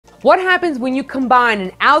What happens when you combine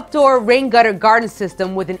an outdoor rain gutter garden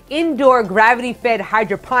system with an indoor gravity-fed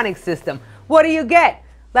hydroponic system? What do you get?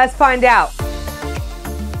 Let's find out.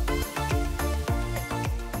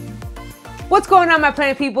 What's going on, my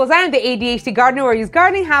planet peoples? I am the ADHD gardener, where I use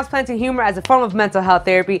gardening, houseplants, and humor as a form of mental health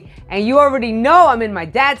therapy. And you already know I'm in my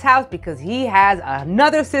dad's house because he has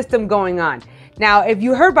another system going on. Now, if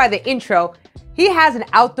you heard by the intro, he has an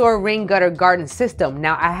outdoor rain gutter garden system.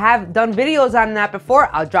 Now, I have done videos on that before.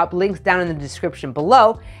 I'll drop links down in the description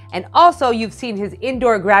below. And also, you've seen his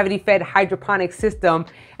indoor gravity-fed hydroponic system,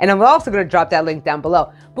 and I'm also gonna drop that link down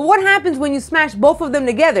below. But what happens when you smash both of them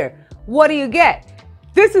together? What do you get?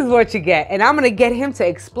 This is what you get, and I'm gonna get him to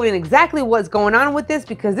explain exactly what's going on with this,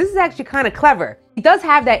 because this is actually kind of clever. He does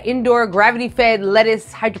have that indoor gravity-fed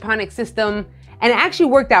lettuce hydroponic system, and it actually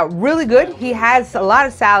worked out really good. He has a lot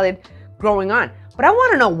of salad growing on. But I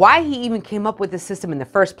want to know why he even came up with this system in the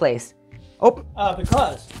first place.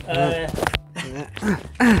 Because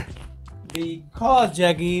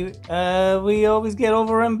Jackie, we always get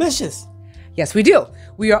over ambitious. Yes, we do.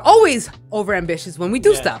 We are always over ambitious when we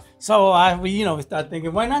do stuff. So we start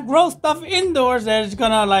thinking, why not grow stuff indoors that's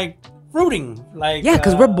gonna like fruiting, like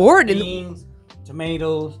because we're bored. Beans,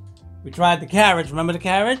 tomatoes. We tried the carrots. Remember the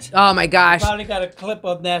carrots? Oh my gosh! You probably got a clip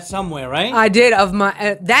of that somewhere, right? I did, of my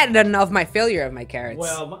of my failure of my carrots.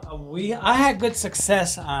 Well, I had good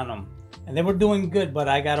success on them, and they were doing good, but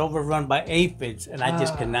I got overrun by aphids, and I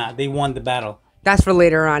just could not. They won the battle. That's for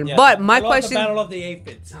later on. Yeah. But my question: the battle of the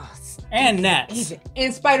aphids and gnats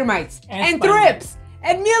and spider mites and thrips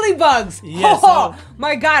and mealybugs. Yes. Oh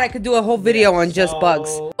my God! I could do a whole video on just bugs.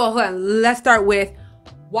 Oh, hold on. Let's start with,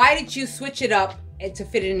 why did you switch it up to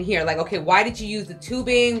fit it in here? Like, okay, why did you use the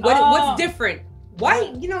tubing? What's different?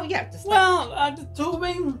 Why, the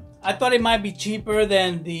tubing, I thought it might be cheaper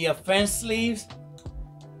than the fence sleeves.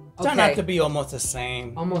 Turned out to be almost the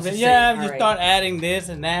same. Almost the same. Yeah, you start adding this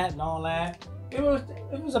and that and all that. It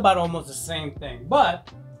was about almost the same thing. But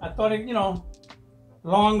I thought it,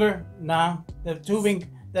 longer. Nah, the tubing,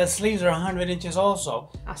 the sleeves are 100 inches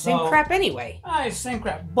also. Same crap anyway. Same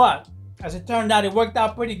crap. But as it turned out, it worked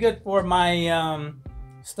out pretty good for my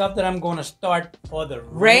stuff that I'm going to start for the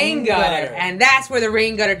rain gutter. And that's where the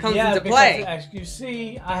rain gutter comes into play. As you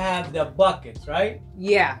see, I have the buckets, right?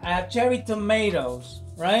 Yeah. I have cherry tomatoes,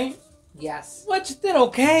 right? Yes. Which did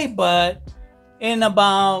okay, but in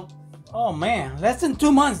about, less than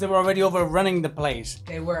 2 months, they were already overrunning the place.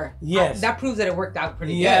 They were. Yes. That proves that it worked out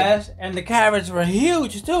pretty good. Yes, and the carrots were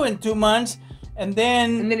huge too in 2 months. And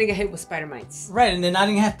then it got hit with spider mites. Right, and then I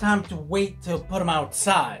didn't have time to wait to put them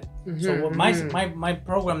outside. So what my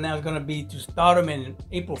program now is going to be to start them in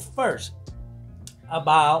April 1st,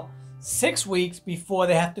 about 6 weeks before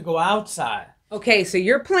they have to go outside. Okay, so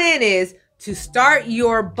your plan is to start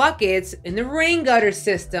your buckets in the rain gutter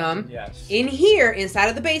system in here inside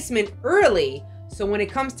of the basement early. So when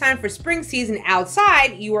it comes time for spring season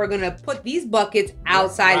outside, you are going to put these buckets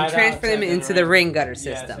outside and transfer them into the rain gutter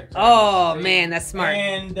system. Yes, exactly. Oh, man, that's smart.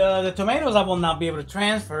 And the tomatoes I will not be able to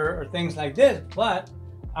transfer or things like this, but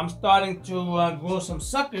I'm starting to grow some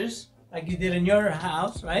suckers like you did in your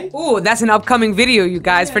house, right? Ooh, that's an upcoming video, you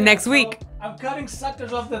guys, for next week. I'm cutting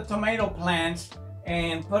suckers off the tomato plants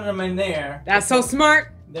and put them in there. That's so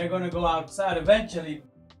smart. They're going to go outside eventually.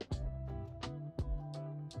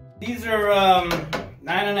 These are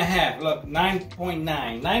 9.5, look,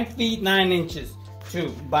 9.9, 9 feet, 9 inches,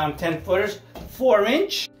 too. About 10 footers, 4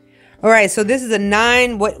 inch. All right, so this is a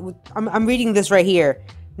 9, I'm reading this right here.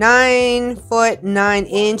 9 foot, 9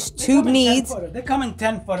 inch tube needs. They come in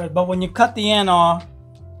 10 footers, but when you cut the end off,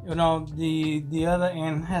 the other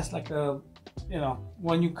end has like a,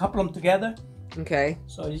 when you couple them together. Okay.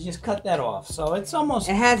 So you just cut that off. So it's almost.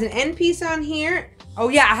 It has an end piece on here. Oh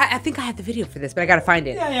yeah, I think I have the video for this, but I gotta find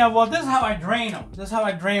it. Yeah. Well, this is how I drain them. This is how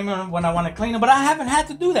I drain them when I want to clean them. But I haven't had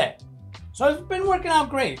to do that, so it's been working out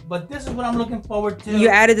great. But this is what I'm looking forward to. You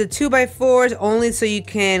added the 2x4s only so you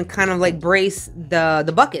can kind of like brace the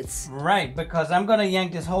buckets. Right, because I'm gonna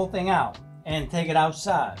yank this whole thing out and take it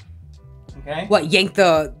outside. Okay. What? Yank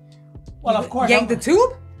the? Well, of course. Yank the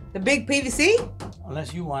tube? The big PVC?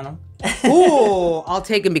 Unless you want them. Ooh, I'll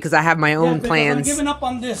take them because I have my own plans. I'm giving up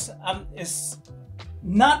on this. It's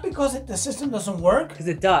not because the system doesn't work. Because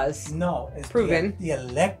it does. No, it's proven. The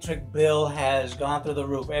electric bill has gone through the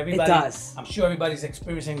roof. Everybody, it does. I'm sure everybody's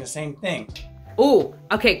experiencing the same thing. Ooh,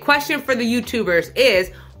 okay. Question for the YouTubers is,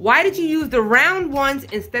 why did you use the round ones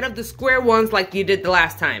instead of the square ones like you did the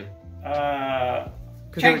last time?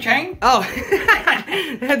 Chang? Oh,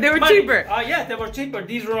 they were cheaper. Yeah, they were cheaper.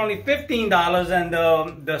 These were only $15, and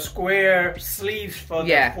the square sleeves for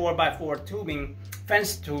the 4x4 tubing,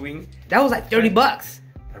 fence tubing. That was like 30 bucks.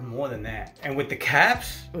 They're more than that. And with the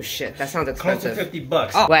caps, Oh shit, that sounds close expensive. to 50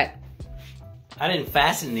 bucks. Oh, what? I didn't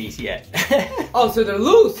fasten these yet. Oh, so they're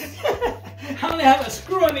loose. I only have a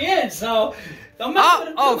screw on the end, so don't mess with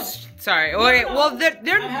it. Sorry. Okay, well, I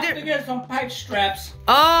have to get some pipe straps.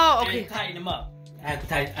 Oh, okay. And tighten them up. I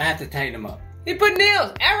have to tighten them up. He put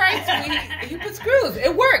nails. All right, so he put screws.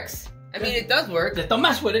 It works. I mean, it does work. Just don't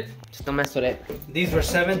mess with it. Just don't mess with it. These were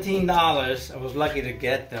 $17. I was lucky to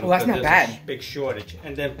get them. Oh, that's not bad. A big shortage.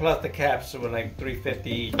 And then plus the caps were like $3.50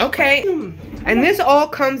 each. Okay. And this all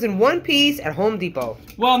comes in one piece at Home Depot.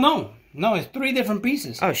 Well, no. No, it's 3 different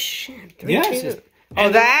pieces. Oh, shit. Yes. Oh,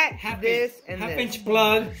 that, half this, inch, and half this. inch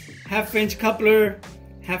plug, half inch coupler,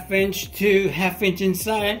 half inch to half inch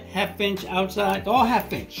inside, half inch outside, all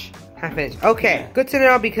half inch. Half inch. Okay, Yeah. good to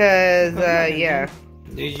know because, yeah.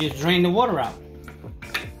 You just drain the water out.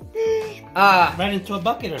 Right into a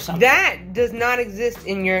bucket or something. That does not exist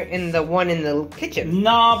in the one in the kitchen.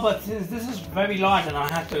 No, but since this is very large and I'll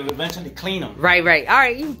have to eventually clean them. Right. All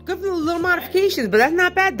right, you give them little modifications, but that's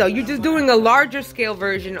not bad though. You're just doing a larger scale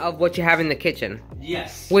version of what you have in the kitchen.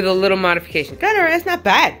 Yes. With a little modification. Good, all right, that's not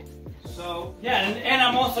bad. So, yeah, and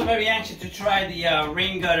I'm also very anxious to try the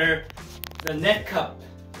rain gutter, the net cup.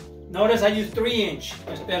 Notice I use 3-inch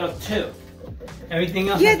instead of 2. Everything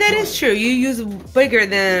else. Yeah, that is true. You use bigger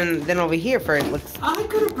than over here for it looks. I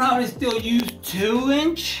could have probably still used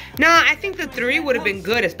 2-inch. No, I think the 3 would have been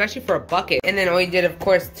good, especially for a bucket. And then all you did, of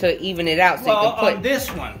course, to even it out, so Well, you can put.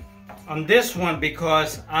 on this one,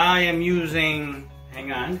 because I am using.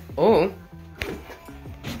 Hang on. Oh.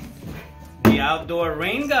 The outdoor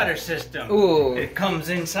rain gutter system. Ooh. It comes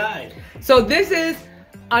inside. So this is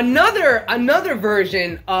another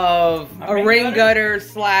version of a rain gutter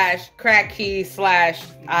 / crack key / I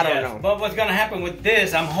don't know. But what's gonna happen with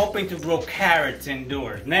this? I'm hoping to grow carrots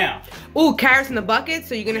indoors now. Ooh, carrots in the bucket.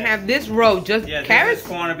 So you're gonna have this row just carrots. This is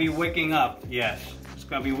going to be wicking up. Yes, it's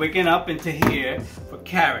gonna be wicking up into here for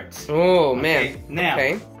carrots. Oh man. Okay,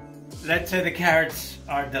 now, let's say the carrots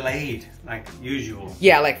are delayed, like usual.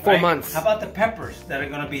 Yeah, like 4 right? months. How about the peppers that are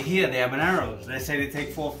gonna be here? The habaneros. They say they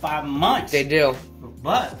take 4 or 5 months. They do.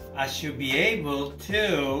 But I should be able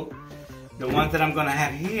to, the ones that I'm gonna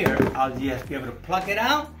have here, I'll just be able to pluck it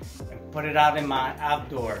out and put it out in my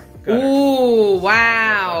outdoor gutter. Ooh,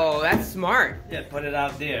 wow, that's smart. Yeah, put it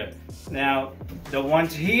out there. Now, the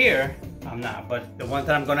ones here, I'm not, but the ones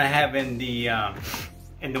that I'm gonna have in the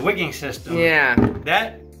wicking system, Yeah.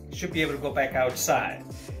 that should be able to go back outside,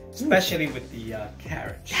 especially with the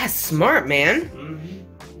carrots. That's smart, man.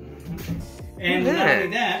 And not only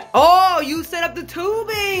that. Oh, you set up the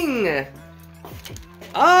tubing.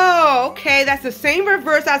 Oh, okay. That's the same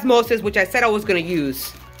reverse osmosis, which I said I was going to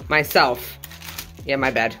use myself. Yeah,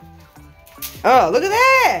 my bad. Oh, look at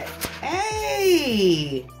that.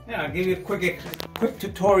 Hey. Yeah, I'll give you a quick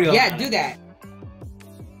tutorial. Yeah, do that.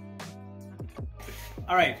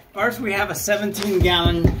 All right, first we have a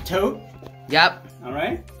 17-gallon tote. Yep. All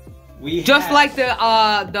right. Just like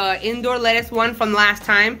the indoor lettuce one from last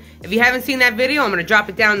time. If you haven't seen that video, I'm gonna drop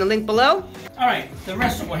it down in the link below. All right, the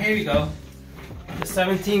rest of here we go. The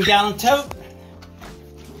 17-gallon tote.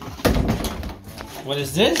 What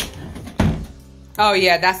is this? Oh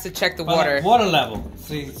yeah, that's to check the water. Water level.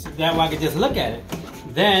 See, so that way I can just look at it.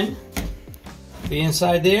 Then the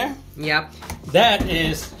inside there. Yep. That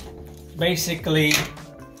is basically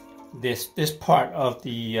this part of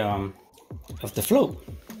the float.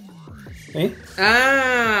 Okay.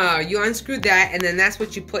 Ah, you unscrewed that, and then that's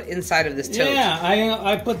what you put inside of this tote. Yeah,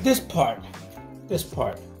 I put this part.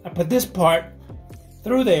 I put this part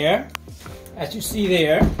through there, as you see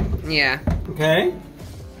there. Yeah. Okay.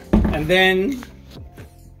 And then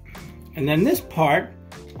this part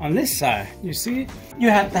on this side. You see? You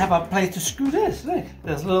have to have a place to screw this. Look,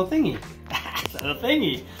 this little thingy.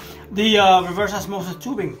 The reverse osmosis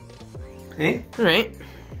tubing. Okay. All right.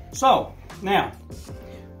 So now,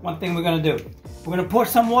 one thing we're gonna do. We're gonna pour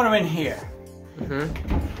some water in here.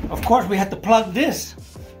 Of course, we have to plug this,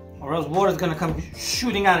 or else water's gonna come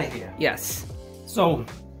shooting out of here. Yes. So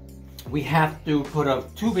we have to put a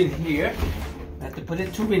tube in here. I have to put a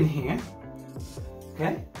tube in here.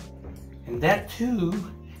 Okay? And that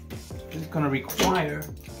tube is gonna require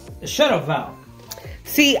a shut-off valve.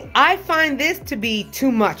 See, I find this to be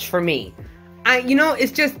too much for me.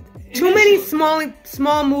 It's just too many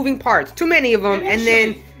small moving parts. Too many of them, and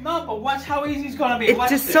then no, but watch how easy it's gonna be. It's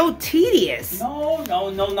just so tedious. No,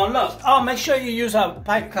 look. Oh, make sure you use a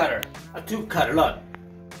pipe cutter, a tube cutter. Look,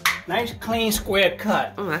 nice, clean, square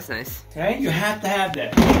cut. Oh, that's nice. Okay, you have to have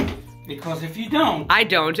that because if you don't, I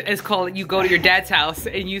don't. It's called you go to your dad's house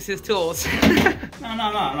and use his tools.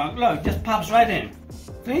 no. Look, just pops right in.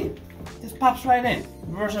 See? This pops right in.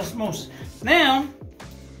 Reverse osmosis. Now,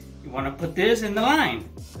 you want to put this in the line.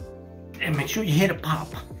 And make sure you hit a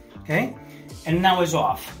pop. Okay? And now it's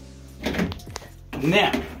off.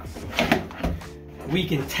 Now, we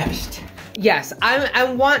can test. Yes, I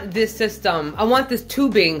want this system. I want this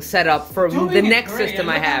tubing set up for the next system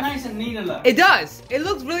I have. Nice and neat it looks. It does. It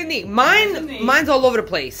looks really neat. Mine's all over the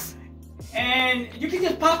place. And you can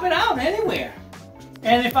just pop it out anywhere.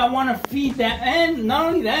 And if I want to feed that, and not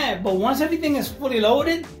only that, but once everything is fully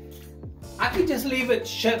loaded, I could just leave it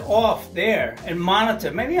shut off there and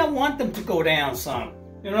monitor. Maybe I want them to go down some.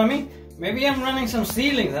 You know what I mean? Maybe I'm running some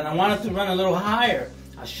ceilings and I want it to run a little higher.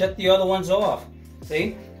 I'll shut the other ones off.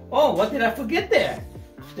 See? Oh, what did I forget there?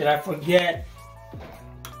 Did I forget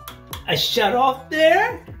a shut off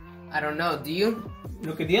there? I don't know. Do you?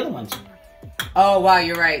 Look at the other ones. Oh, wow,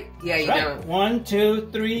 you're right. Yeah, you don't. 1, 2,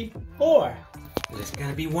 3, 4. There's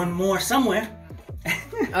gotta be one more somewhere.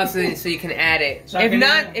 Oh, so you can add it. So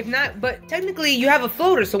if not, but technically you have a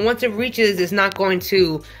floater, so once it reaches, it's not going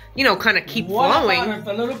to, you know, kind of keep flowing. What about if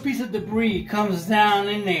a little piece of debris comes down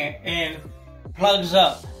in there and plugs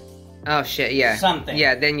up? Oh shit, yeah. Something.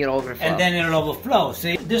 Yeah, then you'll overflow. And then it'll overflow.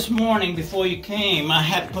 See, this morning before you came, I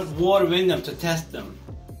had put water in them to test them.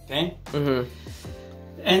 Okay? Mm-hmm.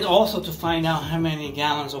 And also to find out how many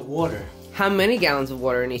gallons of water. How many gallons of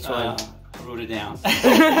water in each one? I wrote it down.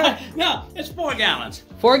 No, it's 4 gallons.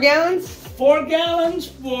 4 gallons? 4 gallons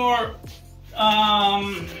for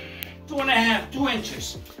 2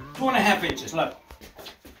 inches. 2.5 inches, look.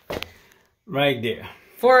 Right there.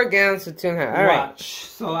 4 gallons for 2.5. All right. Watch.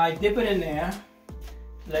 So I dip it in there.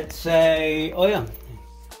 Let's say, oh yeah.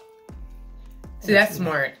 See, that's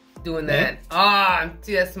smart, doing that. Ah,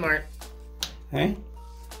 see, that's smart. Okay.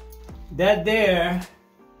 That there,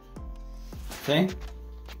 see?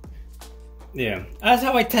 Yeah, that's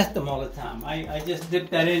how I test them all the time. I just dip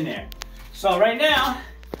that in there. So right now,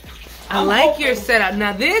 I like your setup.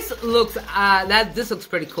 Now this looks this looks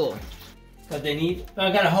pretty cool. Cause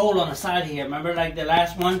I got a hole on the side here. Remember, like the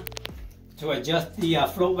last one, to adjust the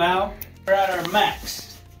float valve. We're at our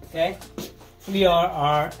max. Okay, we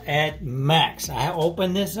are at max. I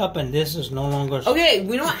opened this up, and this is no longer. Okay,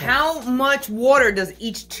 we know how much water does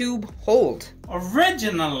each tube hold?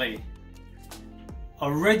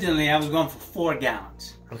 Originally, I was going for 4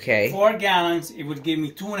 gallons. Okay. 4 gallons, it would give me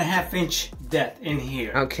 2.5 inch depth in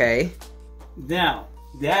here. Okay. Now,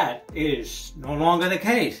 that is no longer the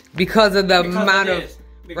case. Because of the amount of...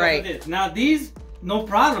 Right. Of this. Now, these, no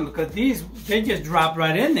problem, because these, they just drop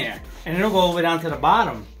right in there. And it'll go all the way down to the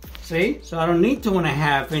bottom. See? So I don't need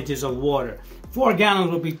 2.5 inches of water. 4 gallons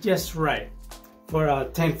will be just right for a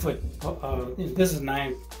 10-foot, this is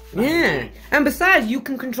 9. Yeah, and besides, you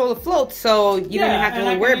can control the float, so you don't have to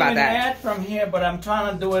really worry about that. Add from here, but I'm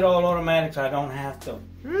trying to do it all automatic, so I don't have to.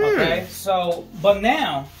 Okay, so but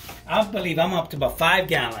now I believe I'm up to about 5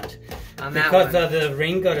 gallons because of the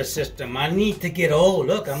rain gutter system. I need to get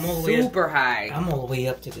look, I'm all the way super high. I'm all the way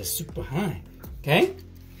up to the super high. Okay,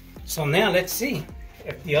 so now let's see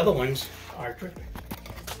if the other ones are dripping.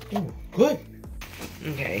 Ooh, good.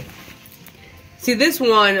 Okay. See, this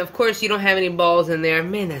one, of course, you don't have any balls in there.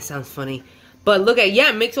 Man, that sounds funny. But look at,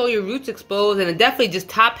 it makes all your roots exposed, and it definitely just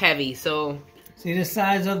top heavy, so. See the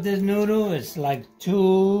size of this noodle? It's like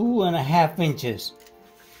 2.5 inches.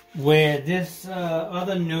 Where this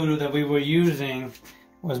other noodle that we were using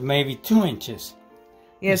was maybe 2 inches.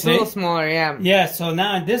 Yeah, it's a little smaller, yeah. Yeah, so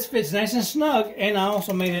now this fits nice and snug, and I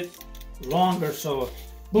also made it longer, so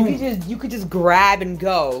boom. You could just grab and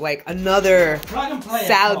go, like another plug and play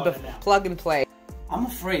salad, plug and play. I'm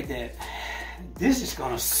afraid that this is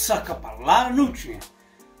gonna suck up a lot of nutrients.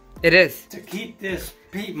 It is. To keep this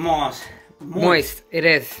peat moss moist. It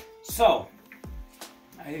is. So,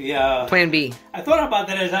 Plan B. I thought about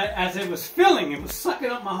that as it was filling. It was sucking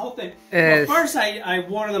up my whole thing. Well, first, I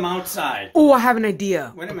water them outside. Oh, I have an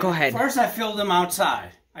idea. Wait a minute. Go ahead. First, I filled them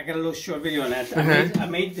outside. I got a little short video on that. I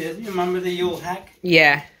made this. You remember the old hack?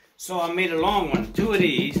 Yeah. So I made a long one, 2 of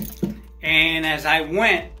these. And as I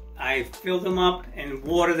went, I filled them up and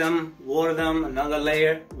watered them, another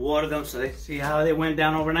layer, watered them. So they see how they went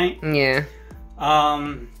down overnight? Yeah.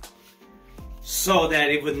 So that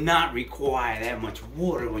it would not require that much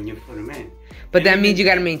water when you put them in. But that means you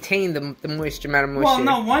got to maintain the moisture, amount of moisture. Well,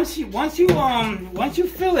 no. Once you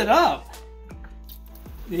fill it up,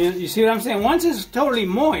 you see what I'm saying? Once it's totally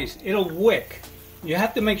moist, it'll wick. You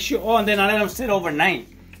have to make sure. Oh, and then I let them sit overnight.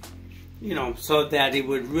 You know, so that it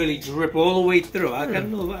would really drip all the way through. I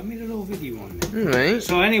made a little video on that. All right.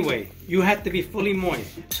 So anyway, you have to be fully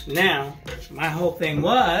moist. Now, my whole thing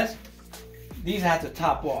was these have to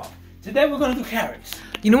top off. Today we're gonna do carrots.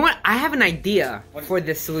 You know what? I have an idea for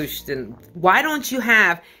this solution. Why don't you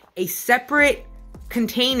have a separate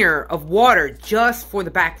container of water just for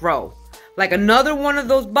the back row? Like another one of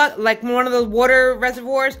those water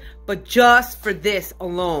reservoirs, but just for this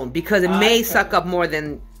alone, because it may suck up more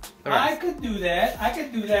than the rest. I could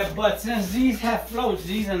do that, but since these have floats,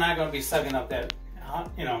 these are not going to be sucking up that,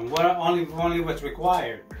 only what's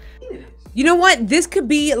required. You know what? This could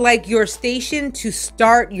be like your station to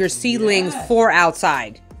start your seedlings for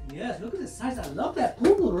outside. Yes, look at the size. I love that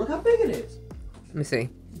pool noodle. Look how big it is. Let me see.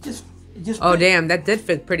 It just oh, damn, that did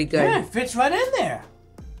fit pretty good. Yeah, it fits right in there.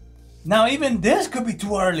 Now, even this could be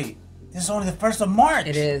too early. This is only the 1st of March.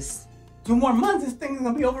 It is. 2 more months, this thing is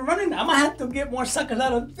gonna be overrunning. I'm gonna have to get more suckers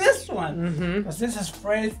out of this one because this is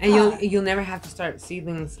fresh. And you'll never have to start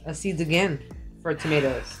seeds again for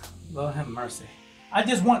tomatoes. Lord have mercy. I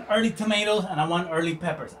just want early tomatoes and I want early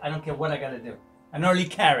peppers. I don't care what I gotta do. And early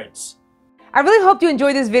carrots. I really hope you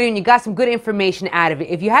enjoyed this video and you got some good information out of it.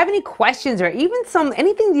 If you have any questions or even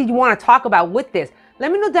anything that you want to talk about with this,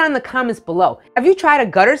 let me know down in the comments below. Have you tried a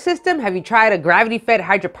gutter system? Have you tried a gravity-fed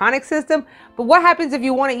hydroponic system? But what happens if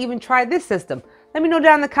you want to even try this system? Let me know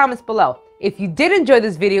down in the comments below. If you did enjoy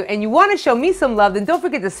this video and you want to show me some love, then don't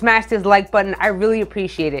forget to smash this like button. I really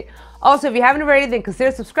appreciate it. Also, if you haven't already, then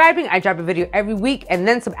consider subscribing. I drop a video every week and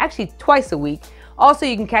then some, actually twice a week. Also,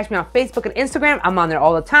 you can catch me on Facebook and Instagram. I'm on there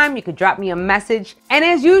all the time. You can drop me a message. And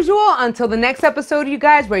as usual, until the next episode, you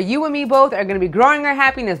guys, where you and me both are going to be growing our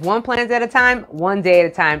happiness one plant at a time, one day at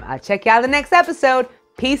a time. I'll check you out in the next episode.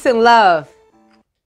 Peace and love.